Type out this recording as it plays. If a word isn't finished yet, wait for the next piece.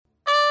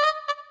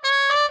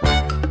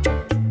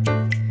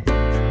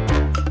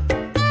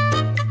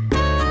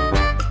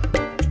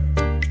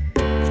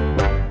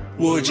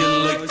Would you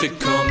like to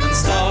come and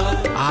stall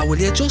it? Ah, will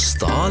you just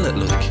stall it,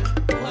 look?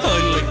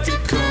 I'd like to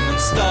come and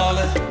stall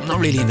it. I'm not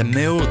really in the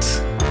mood.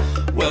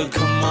 Well,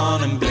 come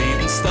on and bleed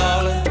and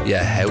stall it.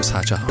 Yeah, house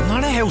hatcher. I'm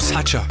not a house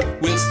hatcher.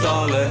 We'll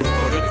stall it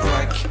for the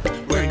crack.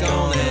 We're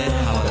gonna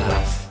have a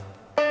laugh.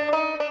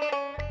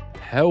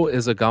 How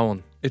is it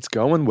going? It's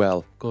going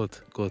well. Good.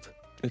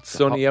 It's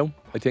sunny out,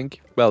 I think.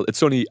 Well, it's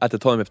sunny at the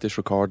time of this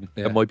recording.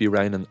 Yeah. It might be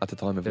raining at the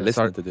time of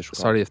listening to this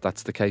recording. Sorry if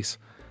that's the case.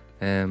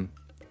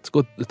 It's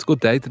good. It's a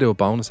good day to do a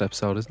bonus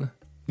episode, isn't it?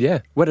 Yeah,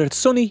 whether it's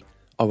sunny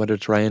or whether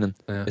it's raining,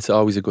 Yeah. it's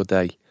always a good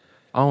day.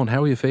 Owen,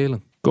 how are you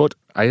feeling? Good.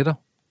 Are you though?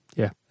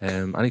 Yeah.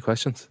 Any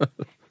questions?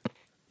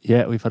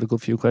 Yeah, we've had a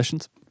good few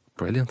questions.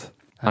 Brilliant.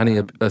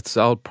 It's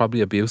all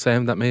probably abuse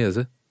aimed at me, is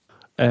it?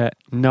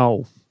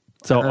 No.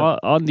 So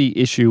on the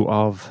issue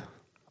of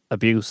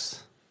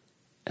abuse,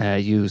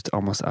 used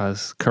almost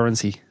as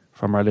currency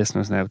from our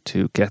listeners now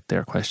to get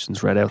their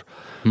questions read out.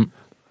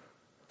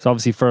 So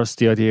obviously first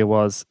the idea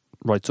was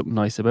write something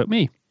nice about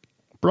me.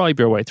 Bribe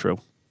your way through.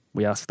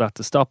 We asked that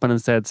to stop and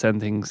instead send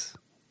things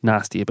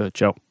nasty about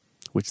Joe,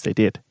 which they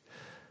did.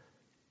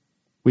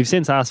 We've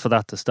since asked for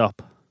that to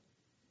stop.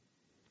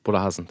 But it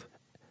hasn't.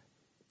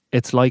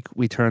 It's like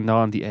we turned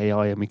on the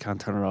AI and we can't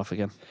turn it off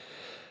again.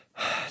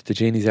 The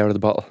genie's out of the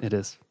bottle. It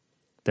is.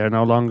 They're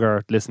no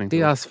longer listening to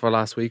They us. asked for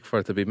last week for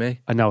it to be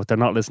me. I know, they're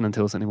not listening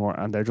to us anymore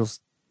and they're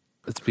just...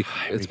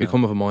 It's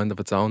become of a mind of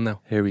its own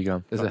now. Here we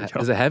go. Is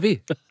it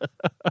heavy?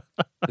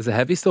 Is it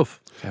heavy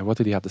stuff? Okay, what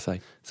did he have to say?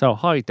 So,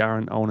 hi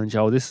Darren, Owen and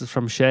Joe. This is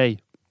from Shay.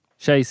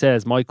 Shay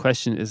says, my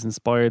question is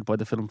inspired by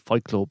the film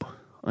Fight Club.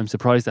 I'm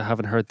surprised I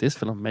haven't heard this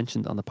film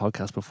mentioned on the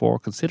podcast before,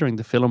 considering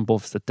the film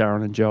buffs that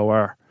Darren and Joe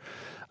are.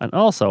 And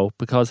also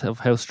because of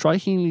how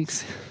strikingly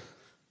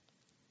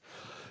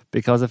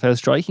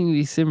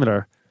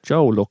similar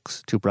Joe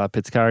looks to Brad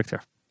Pitt's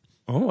character.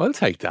 Oh, I'll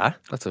take that.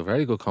 That's a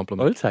very good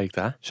compliment. I'll take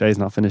that. Shay's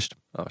not finished.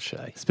 Oh,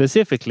 Shay.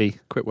 Specifically,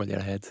 Quit while you're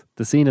ahead.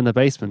 the scene in the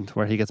basement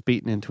where he gets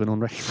beaten into an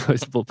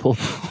unrecognisable pulp.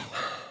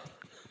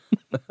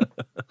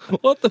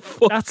 What the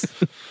fuck? That's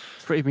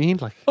pretty mean.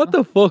 Like, What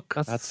the fuck?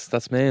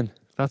 That's mean.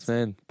 That's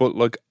Man, but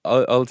look,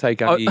 I'll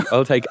take any.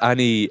 I'll take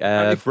any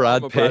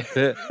Brad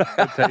Pitt.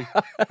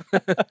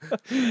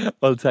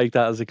 I'll take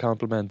that as a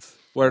compliment.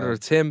 Whether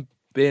it's him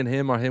being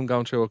him or him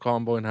going through a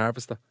combine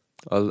harvester.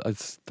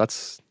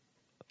 That's.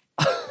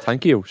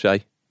 Thank you,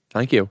 Shay.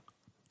 Thank you.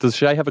 Does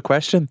Shay have a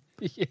question?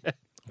 yeah.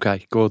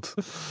 Okay, good.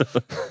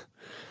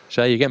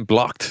 Shay, you're getting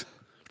blocked.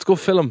 It's a good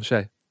film,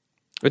 Shay.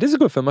 It is a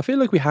good film. I feel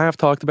like we have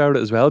talked about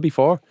it as well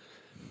before.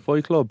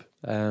 Fight Club.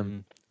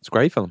 It's a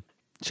great film.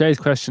 Shay's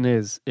question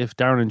is, if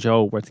Darren and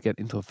Joe were to get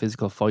into a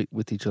physical fight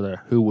with each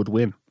other, who would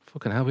win?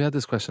 Fucking hell, we had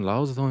this question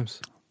loads of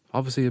times.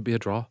 Obviously it'd be a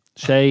draw.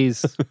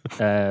 Shay's You'd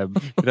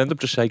end up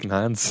just shaking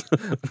hands.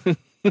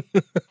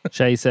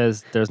 Shay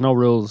says there's no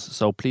rules,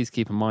 so please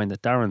keep in mind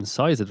that Darren's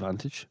size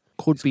advantage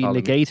could be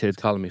negated. He's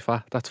calling me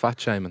fat. That's fat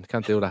shaming.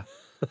 Can't do that.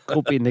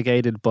 Could be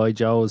negated by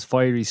Joe's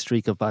fiery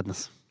streak of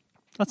badness.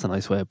 That's a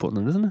nice way of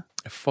putting it, isn't it?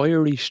 A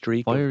fiery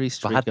streak. Of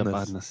badness.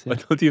 badness. Yeah. I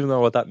don't even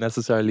know what that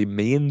necessarily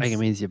means. I think it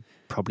means you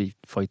probably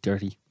fight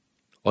dirty.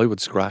 I would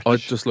scratch. I'd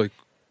just like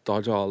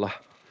dodge all that.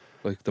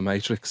 Like the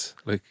Matrix.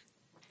 Like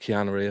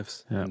Keanu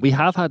Reeves. Yeah. We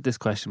have had this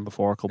question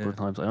before a couple of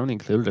times. I only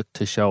included it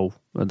to show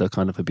the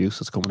kind of abuse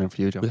that's coming in for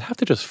you, Joe. We'll have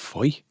to just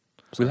fight.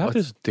 We'll have to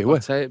just do I'd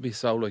it. say it'd be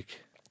so like...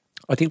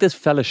 I think this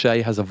fella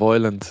Shay has a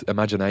violent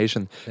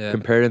imagination, Yeah.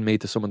 comparing me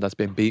to someone that's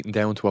been beaten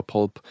down to a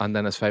pulp. And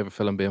then his favourite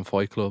film being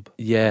Fight Club.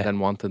 Yeah. And then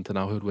wanting to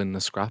know who'd win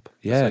the scrap.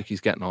 Yeah. It's like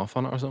he's getting off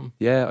on it or something.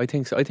 Yeah, I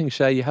think so. I think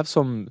Shay, you have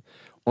some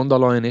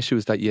underlying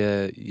issues that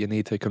you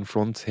need to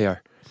confront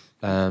here.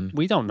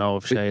 We don't know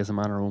if Shay is a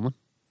man or a woman.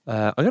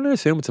 I'm going to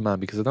assume it's a man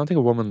because I don't think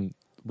a woman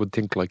would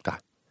think like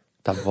that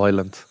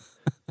violent.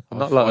 I'm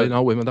not I like,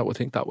 know women that would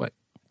think that way.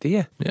 do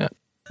you? Yeah.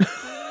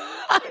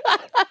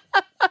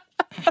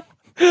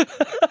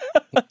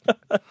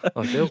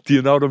 I do. Do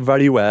you know them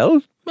very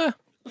well? Meh.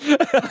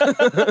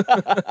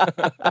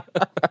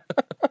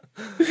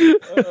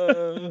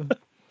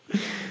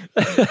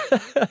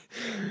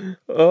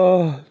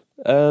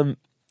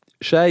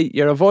 Shay,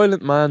 you're a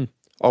violent man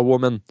or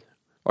woman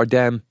or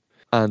them,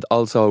 and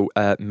also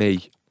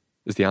me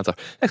is the answer.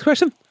 Next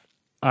question.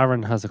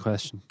 Aaron has a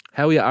question.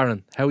 How are you,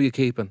 Aaron? How are you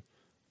keeping?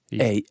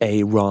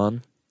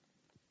 Ron.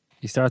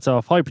 He starts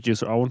off, hi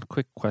producer Owen,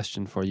 quick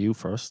question for you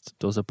first.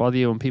 Does it bother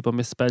you when people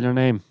misspell your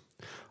name?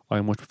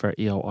 I much prefer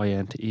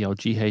E-O-I-N to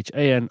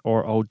E-O-G-H-A-N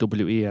or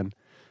O-W-E-N.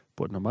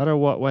 But no matter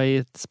what way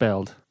it's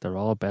spelled, they're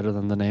all better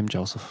than the name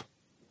Joseph.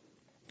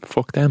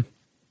 Fuck them.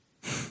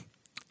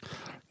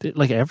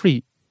 Like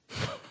every...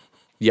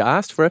 You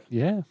asked for it.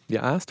 Yeah. You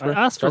asked for it.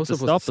 I asked for it to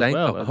Joseph was stop a as saint,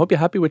 well. I hope you're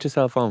happy with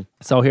yourself, Owen.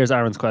 So here's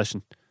Aaron's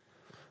question.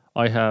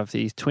 I have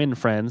these twin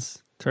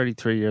friends,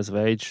 33 years of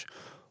age.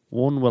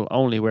 One will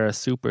only wear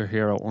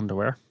superhero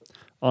underwear.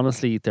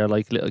 Honestly, they're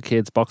like little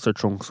kids' boxer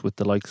trunks with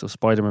the likes of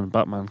Spider-Man,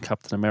 Batman,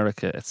 Captain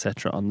America,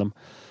 etc. on them.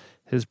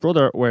 His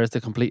brother wears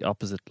the complete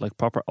opposite, like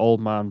proper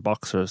old man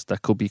boxers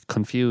that could be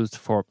confused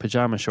for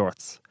pyjama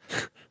shorts.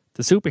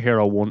 The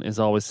superhero one is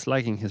always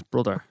slagging his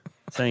brother.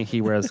 saying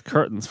he wears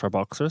curtains for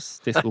boxers.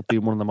 This will be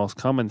one of the most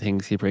common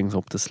things he brings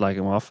up to slag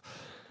him off,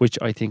 which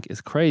I think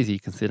is crazy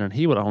considering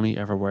he would only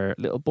ever wear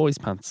little boys'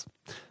 pants.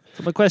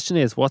 So my question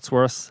is, what's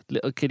worse,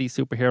 little kiddie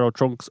superhero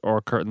trunks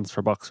or curtains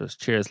for boxers?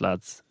 Cheers,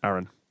 lads.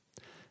 Aaron.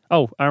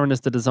 Oh, Aaron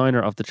is the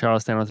designer of the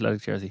Charlestown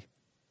Athletic jersey.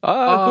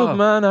 Good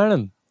man,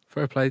 Aaron.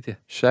 Fair play to you.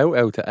 Shout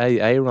out to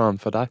Aaron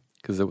for that,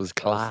 because it was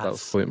That was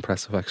class. quite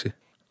impressive, actually.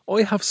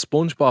 I have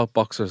SpongeBob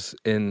boxers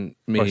in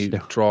course me you do.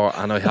 drawer,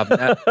 and I have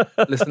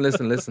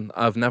listen.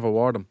 I've never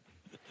worn them.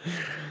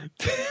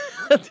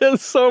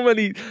 There's so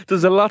many.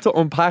 There's a lot to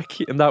unpack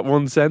in that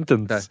one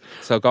sentence. Okay,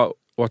 so go.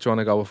 What do you want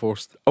to go with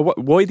first?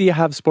 Why do you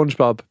have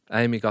SpongeBob?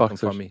 Amy got Boxers.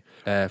 them for me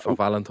for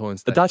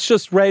Valentine's Day. That's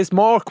just raised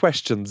more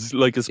questions.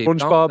 Like, is Keep going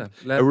SpongeBob then.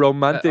 Let- a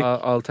romantic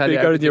I'll tell you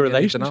figure in your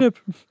everything you need to know.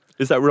 relationship?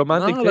 Is that a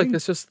romantic No, thing?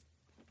 like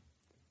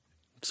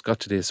it's got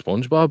to these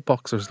SpongeBob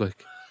boxers.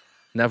 Like,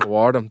 never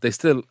wore them. They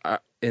still are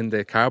in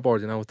the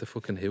cardboard, with the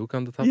fucking hook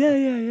on the top.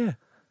 yeah.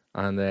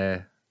 And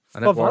I For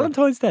never wore them.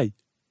 Valentine's Day.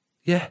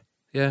 Yeah.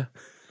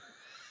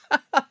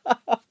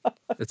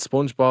 It's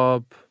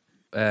SpongeBob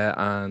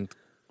and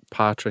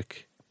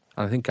Patrick,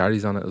 and I think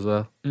Gary's on it as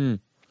well. Mm.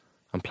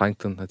 And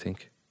Plankton, I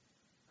think.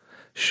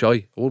 Shy,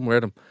 I wouldn't wear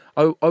them.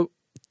 I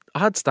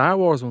had Star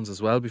Wars ones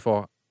as well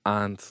before,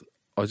 and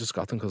I just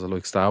got them because I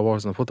like Star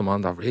Wars, and I put them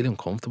on. They're really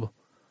uncomfortable.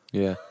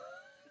 Yeah.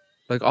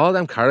 Like, all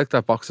them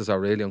character boxes are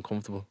really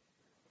uncomfortable.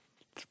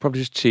 It's probably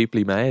just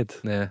cheaply made.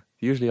 Yeah,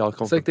 Usually all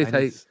come it's like from they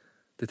pennies.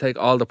 take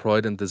all the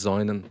pride in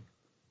designing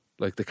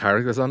like the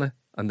characters on it,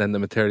 and then the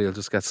material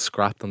just gets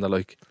scrapped, and they're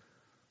like,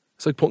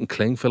 it's like putting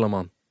cling film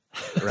on.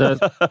 There-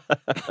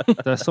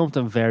 There's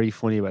something very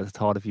funny about the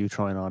thought of you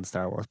trying on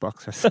Star Wars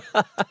boxers.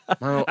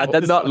 Man, And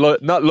then not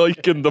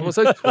liking I them. was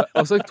like, I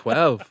was like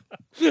 12.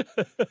 I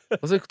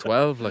was like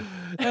 12, like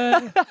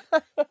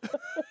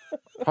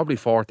probably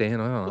 14. I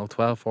don't know,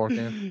 12,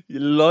 14. You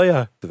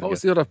liar. What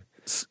was the other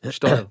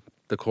style?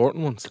 The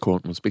curtain ones.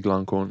 Curtains, big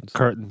long curtains.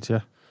 Curtains,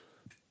 yeah.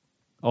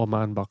 Old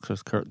man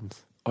boxers,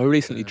 curtains. I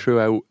recently threw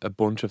out a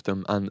bunch of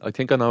them, and I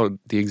think I know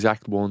the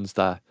exact ones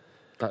that.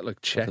 That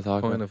like check they're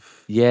talking kind about.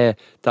 of Yeah,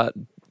 that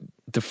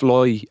the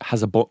fly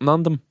has a button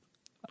on them,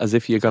 as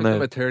if you're it's like gonna. the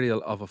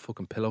material of a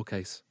fucking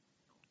pillowcase.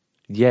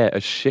 Yeah, a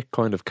shit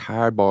kind of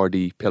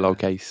cardboardy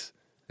pillowcase,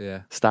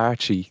 Yeah,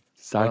 starchy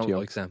I don't oaks.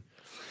 like them.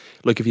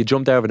 Like if you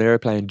jumped out of an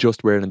airplane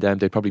just wearing them,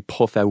 they'd probably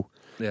puff out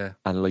Yeah,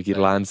 and like you'd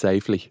land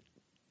safely.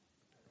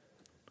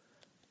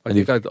 I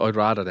And think I'd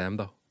rather them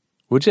though.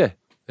 Would you?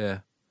 Yeah,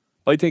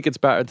 I think it's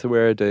better to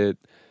wear the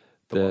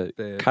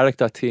the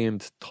character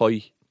themed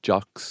toy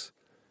jocks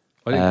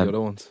I think um, the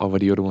other ones. over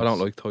the other ones. I don't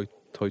like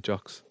toy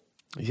jocks.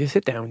 You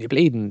sit down, you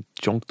bleeding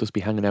junk just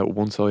be hanging out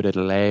one side of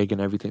the leg and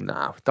everything.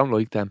 Nah, don't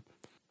like them.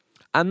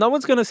 And no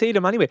one's going to see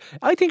them anyway.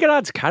 I think it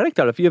adds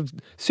character. If you have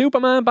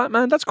Superman,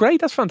 Batman, that's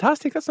great. That's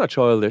fantastic. That's not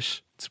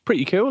childish. It's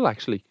pretty cool,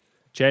 actually.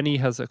 Jenny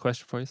has a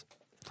question for you.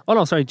 Oh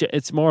no, sorry,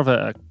 it's more of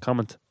a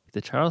comment.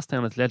 The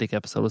Charlestown Athletic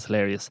episode was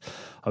hilarious.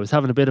 I was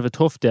having a bit of a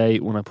tough day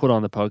when I put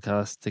on the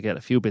podcast to get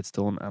a few bits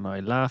done, and I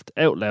laughed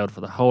out loud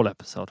for the whole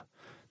episode.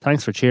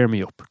 Thanks for cheering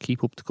me up.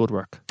 Keep up the good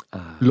work.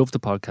 Love the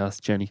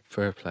podcast, Jenny.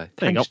 Fair play.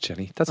 There you Thanks, go.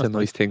 Jenny. That's a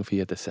nice thing for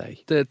you to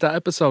say. The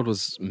episode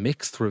was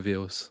mixed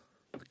reviews.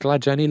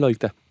 Glad Jenny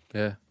liked it.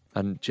 Yeah,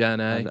 And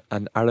Jen A.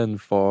 and Aaron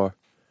for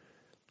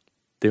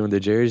doing the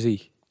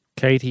jersey.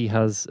 Katie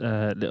has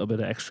a little bit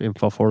of extra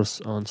info for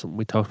us on something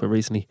we talked about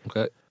recently.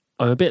 Okay.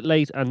 I'm a bit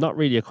late and not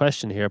really a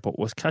question here, but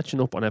was catching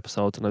up on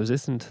episodes and I was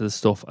listening to the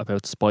stuff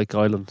about Spike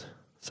Island.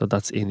 So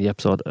that's in the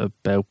episode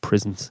about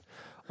prisons.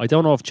 I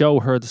don't know if Joe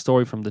heard the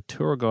story from the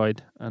tour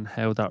guide and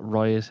how that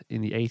riot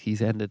in the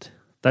 80s ended.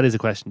 That is a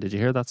question. Did you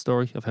hear that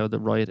story of how the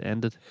riot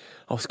ended?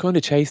 I was kind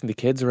of chasing the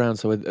kids around,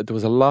 so there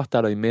was a lot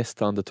that I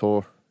missed on the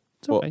tour.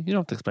 It's okay. You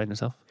don't have to explain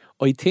yourself.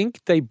 I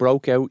think they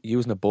broke out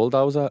using a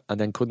bulldozer and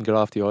then couldn't get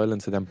off the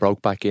island, so then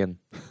broke back in.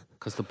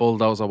 Because the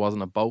bulldozer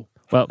wasn't a boat.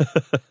 Well,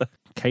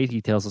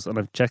 Katie tells us, and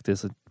I've checked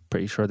this, I'm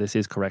pretty sure this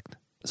is correct.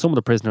 Some of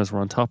the prisoners were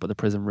on top of the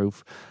prison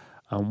roof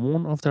and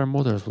one of their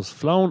mothers was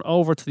flown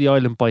over to the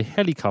island by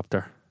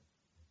helicopter.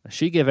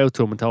 She gave out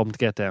to him and told him to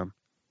get down.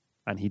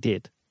 And he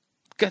did.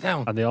 Get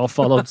down. And they all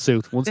followed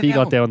suit. Once he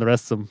got down, the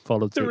rest of them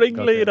followed The suit. and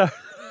got down. ringleader.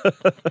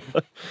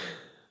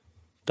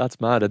 That's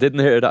mad. I didn't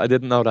hear that. I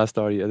didn't know that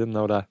story. I didn't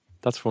know that.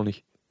 That's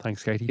funny.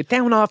 Thanks, Katie. Get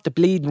down off the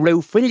bleeding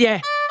roof, will ya?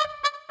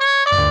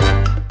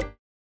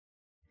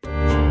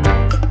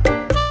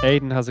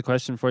 Aidan has a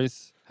question for you.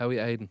 How are you,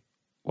 Aiden?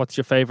 What's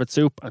your favourite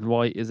soup and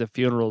why is it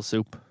funeral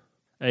soup?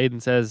 Aidan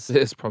says,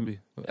 It's probably.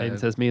 Aidan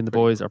says, me and the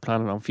boys are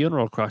planning on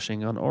funeral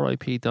crashing on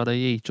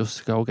rip.ie just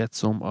to go get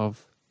some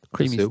of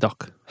creamy soup.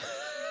 stock.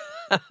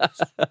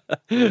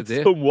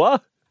 Some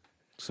what?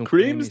 Some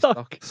Cream creamy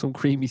stock. Some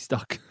creamy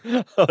stock.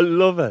 I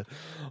love it.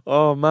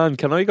 Oh man,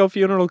 can I go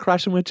funeral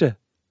crashing with you?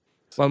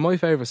 Well, my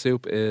favourite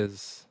soup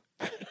is.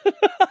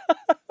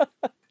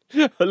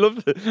 I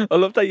love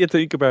that you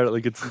think about it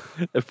like it's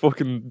a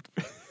fucking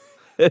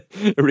a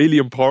really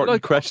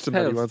important question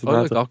that you want to I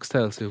like answer.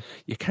 oxtail soup.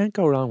 You can't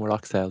go wrong with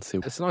oxtail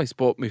soup. It's nice,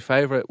 but my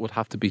favourite would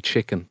have to be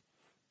chicken.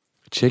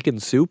 Chicken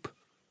soup.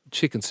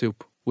 Chicken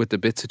soup with the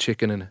bits of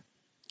chicken in it.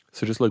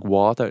 So just like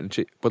water and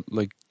but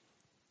like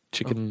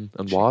chicken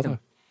and water.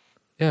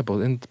 Yeah, but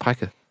in the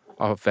packet.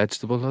 Or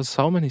vegetable. There's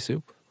so many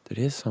soup.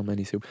 There is so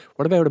many soup.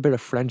 What about a bit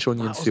of French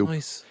onion That was soup?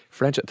 nice.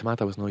 French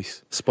tomato was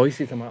nice.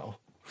 Spicy tomato.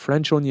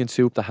 French onion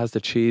soup that has the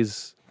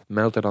cheese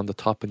melted on the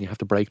top and you have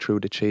to break through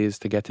the cheese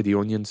to get to the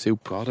onion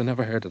soup. God, I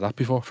never heard of that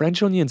before.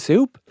 French onion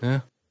soup?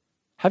 Yeah.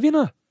 Have you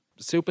not?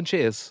 Soup and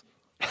cheese.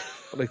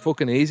 Like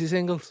fucking easy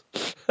singles.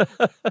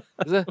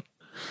 Is it?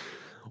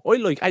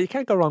 You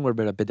can't go wrong with a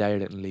bit of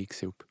bidair and leek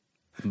soup.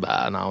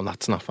 Bah, no,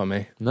 that's not for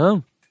me.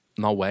 No.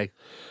 No way.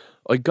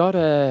 I got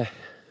a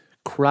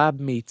crab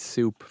meat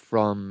soup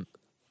from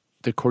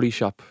the curry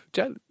shop.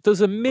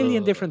 There's a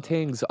million different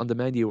things on the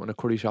menu in a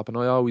curry shop, and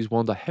I always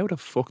wonder how the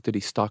fuck did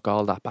he stock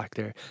all that back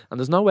there? And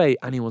there's no way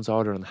anyone's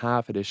ordering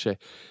half of this shit.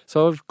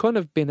 So I've kind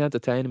of been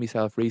entertaining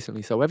myself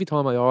recently. So every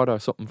time I order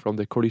something from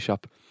the curry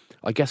shop,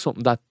 I get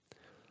something that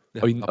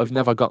I've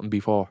never gotten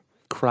before.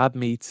 Crab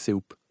meat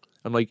soup.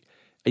 I'm like,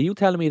 are you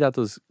telling me that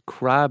there's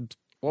crab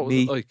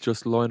meat like?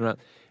 just lying around?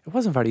 It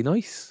wasn't very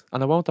nice,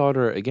 and I won't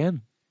order it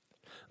again.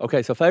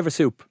 Okay, so favourite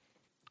soup.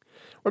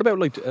 What about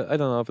like, I don't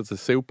know if it's a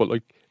soup, but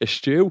like a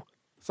stew?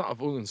 It's not a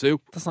fucking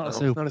soup. That's not a No,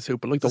 soup. It's not a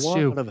soup, but like the It's a water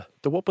stew. out of it.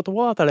 But the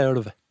water out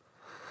of it.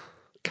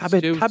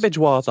 Stew- Cabbage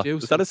water. stew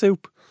Is that a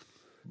soup?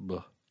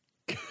 Bah.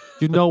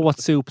 You know what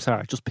soups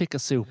are. Just pick a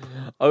soup.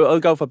 I'll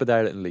go for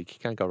bidair and leek.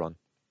 Can't go wrong.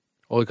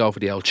 I'll go for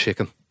the old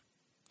chicken.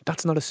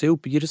 That's not a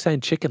soup. You're just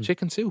saying chicken.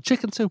 Chicken soup.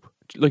 Chicken soup.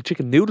 Like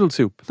chicken noodle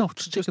soup. No,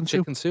 just chicken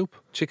soup. Chicken soup.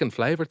 Chicken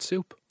flavoured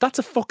soup. That's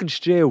a fucking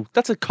stew.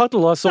 That's a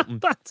cuddle or something.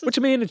 That's What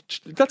do you mean?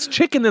 That's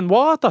chicken and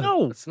water.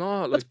 no. It's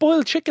not like, That's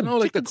boiled chicken. no,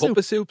 like the Chicken cup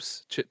of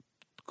soups.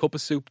 Cup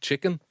of soup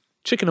chicken.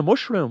 Chicken and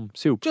mushroom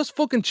soup. Just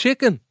fucking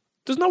chicken.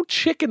 There's no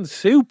chicken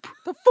soup.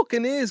 The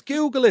fucking is.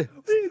 Google it.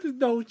 There's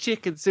no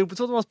chicken soup.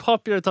 It's one of the most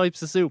popular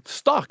types of soup.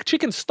 Stock.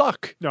 Chicken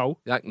stock. No.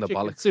 You're acting the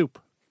Chicken bollocks. soup.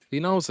 He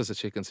knows there's a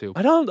chicken soup.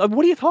 I don't.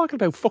 What are you talking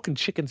about? Fucking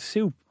chicken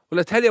soup. Well,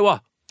 I tell you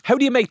what. How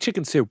do you make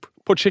chicken soup?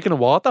 Put chicken in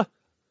water?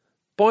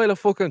 Boil a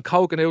fucking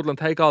Coke noodle and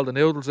take all the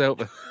noodles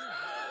out of it.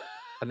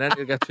 And then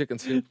you get chicken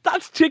soup.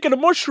 That's chicken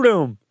and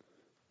mushroom.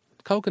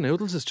 Coke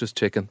noodles is just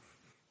chicken.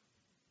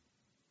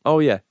 Oh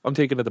yeah, I'm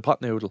thinking of the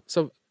pot noodle.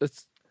 So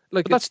it's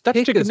like But it's that's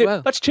thick chicken. as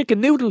well. That's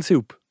chicken noodle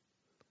soup.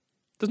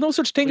 There's no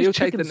such thing Will you as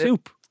take chicken the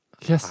soup.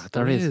 Yes,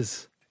 there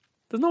is.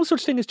 There's no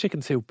such thing as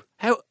chicken soup.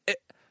 How?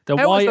 Then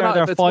How why is there are not-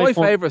 there if it's my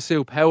 500? favourite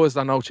soup, how is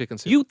there no chicken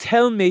soup? You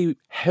tell me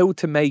how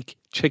to make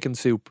chicken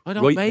soup. I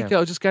don't right make now.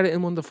 it. I just get it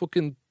in one of the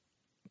fucking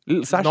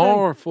Little sachet.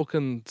 Nor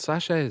fucking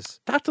sachets.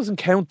 That doesn't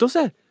count, does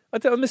it?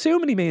 I'm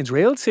assuming he means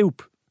real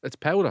soup. It's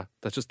powder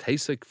that just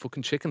tastes like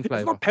fucking chicken It's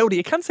flavour. not powder.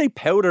 You can't say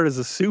powder is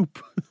a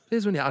soup. It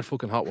is when you add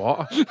fucking hot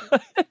water.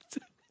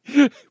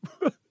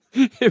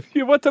 If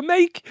you want to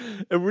make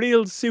a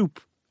real soup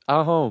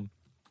at home,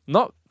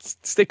 not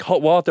stick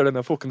hot water in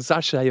a fucking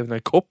sachet in a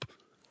cup.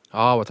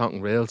 Oh, we're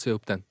talking real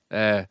soup then.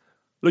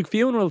 Like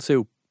funeral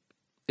soup.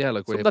 Yeah,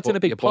 like where Something you, that's in a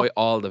big you buy pot.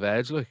 all the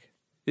veg, like,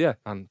 Yeah.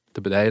 and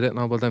to bidet it.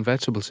 No, well then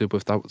vegetable soup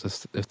if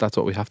that's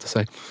what we have to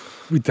say.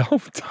 We don't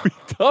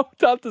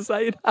have to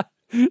say that.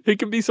 It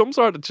can be some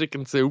sort of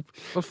chicken soup.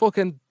 But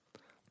fucking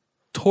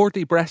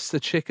 30 breasts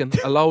of chicken,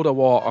 a load of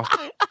water,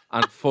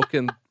 and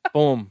fucking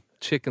boom,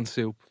 chicken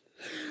soup.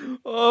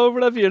 Oh,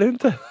 whatever you're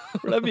into.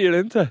 Whatever you're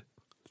into.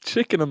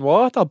 Chicken and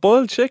water,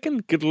 boiled chicken.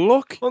 Good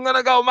luck. I'm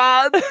gonna go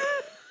mad.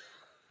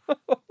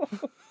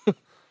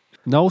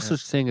 No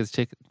such thing as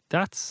chicken.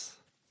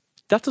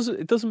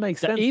 It doesn't make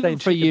sense. Even saying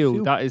for chicken you,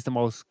 soup. that is the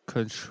most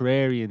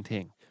contrarian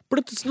thing. But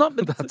it's not.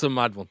 That's a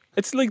mad one.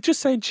 It's like just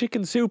saying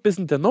chicken soup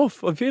isn't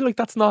enough. I feel like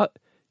that's not.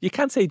 You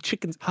can't say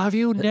chicken. Have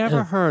you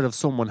never heard of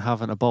someone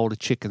having a bowl of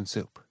chicken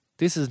soup?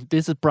 This is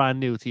brand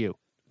new to you.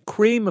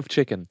 Cream of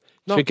chicken.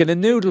 No, chicken and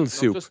noodle No,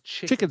 soup. just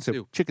Chicken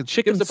soup. Chicken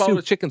Chicken Give us a bowl soup.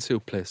 of chicken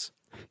soup, please.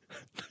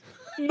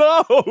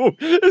 No,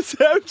 it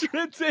sounds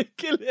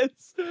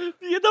ridiculous.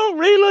 You don't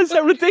realise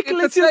how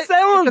ridiculous you You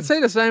sound. could say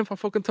the same for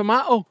fucking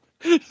tomato.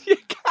 You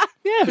can't.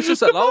 Yeah. It's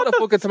just a load of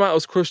fucking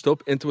tomatoes crushed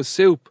up into a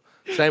soup.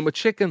 Same with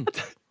chicken.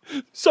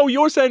 So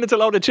you're saying it's a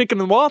load of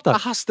chicken and water?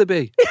 It has to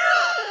be.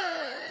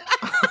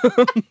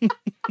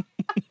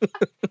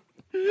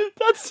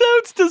 That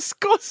sounds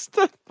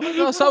disgusting.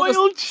 No, so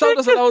Boiled does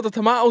a chicken. load of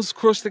tomatoes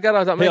crushed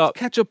together. That makes Yeah.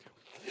 ketchup.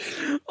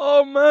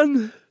 Oh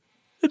man,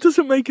 it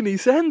doesn't make any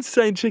sense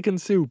saying chicken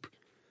soup.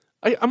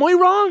 Am I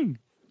wrong?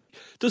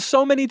 There's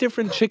so many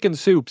different chicken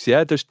soups.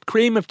 Yeah, there's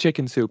cream of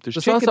chicken soup. There's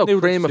There's chicken also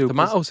noodle cream of soup.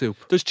 tomato soup.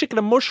 There's chicken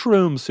and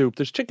mushroom soup.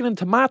 There's chicken and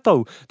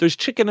tomato. There's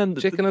chicken and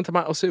Chicken and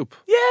tomato soup.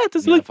 Yeah,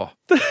 there's like Never.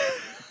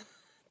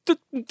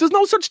 there's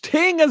no such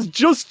thing as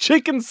just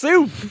chicken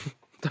soup.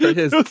 There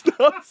is. There's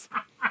not.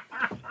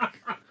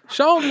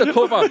 Show him the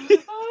cover.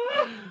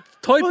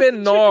 Type What's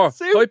in Nor.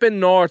 chicken soup? Type in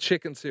Nor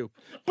chicken soup.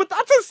 But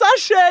that's a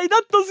sachet.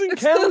 That doesn't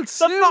It's count.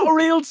 still That's not soup. a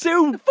real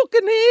soup.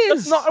 Fucking is.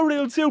 That's not a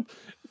real soup.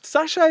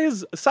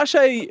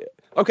 Sachet.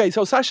 Okay,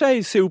 so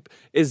sachet soup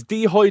is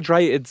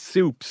dehydrated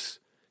soups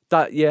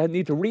that you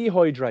need to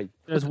rehydrate.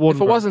 There's one.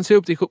 If it wasn't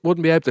soup, you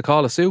wouldn't be able to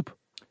call it soup.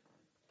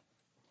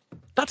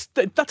 That's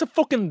a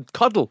fucking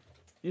cuddle.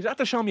 You'd have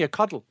to show me a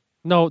cuddle.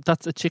 No,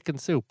 that's a chicken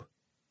soup.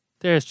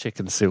 There's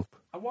chicken soup.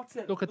 And what's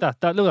it? Look at that.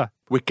 Look at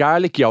With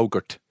garlic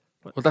yogurt.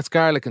 Well, that's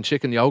garlic and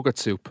chicken yogurt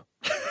soup.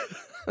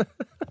 that.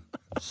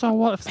 So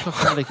what if it's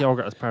got garlic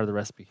yogurt as part of the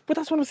recipe? But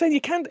that's what I'm saying. You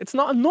can't. It's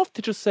not enough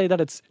to just say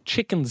that it's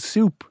chicken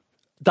soup.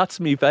 That's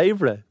my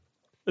favourite.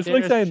 It's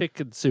like There's saying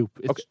chicken soup.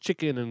 It's Okay.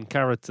 chicken and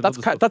carrots and that's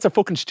other stuff. that's a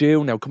fucking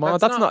stew now. Come on,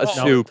 That's that's not not a what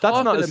soup. I'm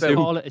That's not a talking about. soup.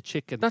 Call it a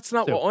chicken. That's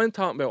not soup. what I'm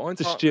talking about. I'm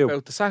It's a talking stew.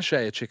 about the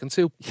sachet of chicken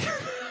soup.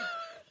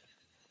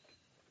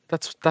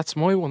 That's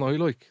my one I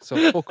like.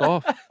 So fuck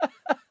off.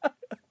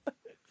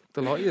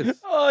 The lot is.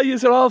 Oh,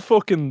 you're all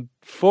fucking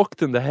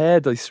fucked in the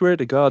head. I swear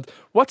to God.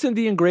 What's in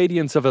the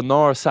ingredients of a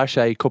Nor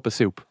sachet cup of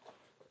soup?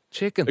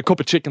 Chicken. A cup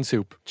of chicken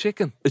soup.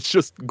 Chicken. It's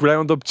just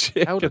ground up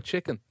chicken. Powder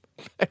chicken.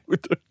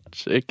 Powdered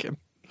chicken.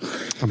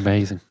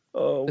 Amazing.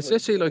 Oh, It's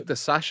literally like the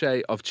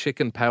sachet of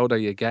chicken powder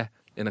you get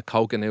in a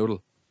Coke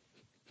noodle.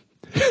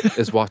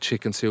 Is what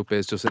chicken soup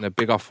is, just in a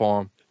bigger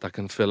form that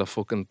can fill a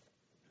fucking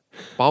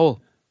bowl.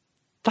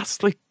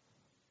 that's like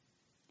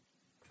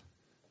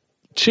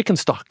chicken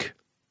stock.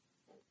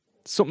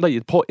 Something that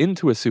you'd put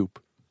into a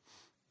soup.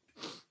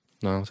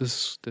 No,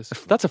 this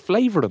That's a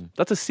flavouring.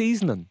 That's a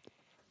seasoning.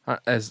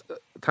 as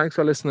thanks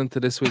for listening to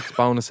this week's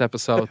bonus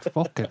episode.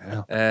 Fucking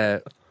hell.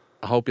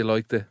 I hope you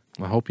liked it.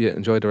 I hope you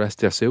enjoyed the rest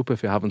of your soup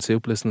if you're having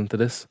soup listening to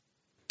this.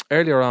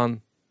 Earlier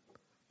on,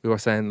 we were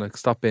saying, like,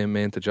 stop being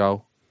mean to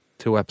Joe.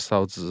 2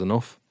 episodes is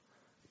enough.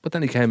 But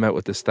then he came out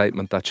with this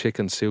statement that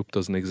chicken soup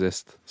doesn't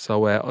exist.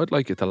 So I'd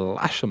like you to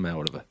lash him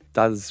out of it.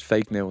 That is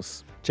fake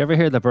news. Did you ever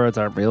hear the birds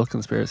aren't real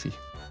conspiracy?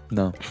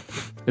 No.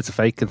 It's a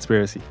fake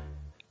conspiracy.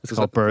 It's Is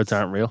called it- birds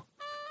aren't real.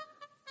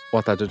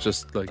 What, that are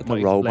just like...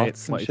 The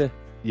robots and might- shit.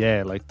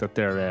 Yeah, like that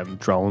they're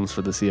drones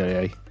for the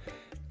CIA.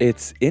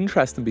 It's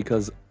interesting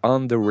because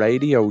on the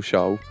radio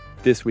show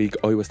this week,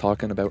 I was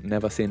talking about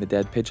never seeing a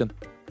dead pigeon.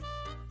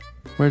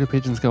 Where do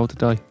pigeons go to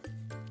die?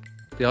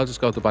 They all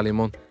just go to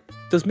Ballymun.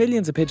 There's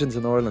millions of pigeons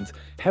in Ireland.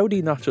 How do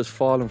you not just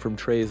falling from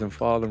trees and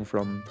falling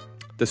from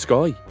the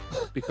sky?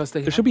 Because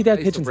they There should be dead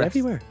place to pigeons rest.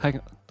 everywhere. Hang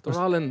on. They're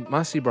all in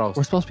Massey Bros.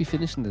 We're supposed to be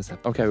finishing this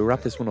episode. Okay, we'll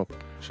wrap this one up.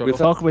 Shut we'll up.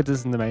 Talk about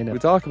this in the main We'll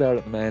episode. talk about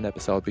it in the main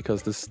episode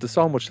because there's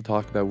so much to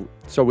talk about.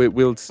 So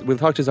we'll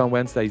talk to you on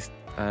Wednesdays.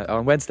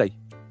 On Wednesday.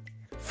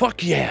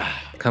 Fuck yeah!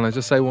 Can I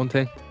just say one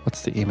thing?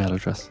 What's the email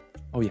address?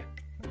 Oh yeah.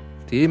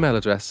 The email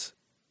address...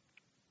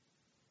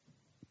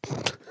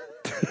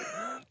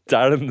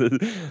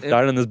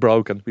 Darren is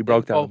broken. We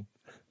broke Info. down.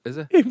 Is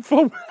it?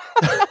 Info.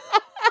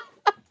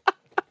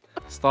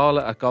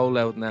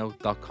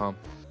 Stala@goloudnow.com.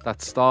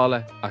 That's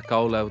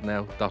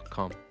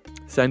Stala@goloudnow.com.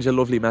 Send your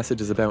lovely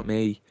messages about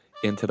me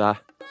into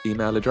that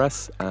email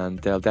address and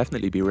they'll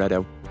definitely be read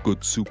out.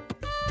 Good soup.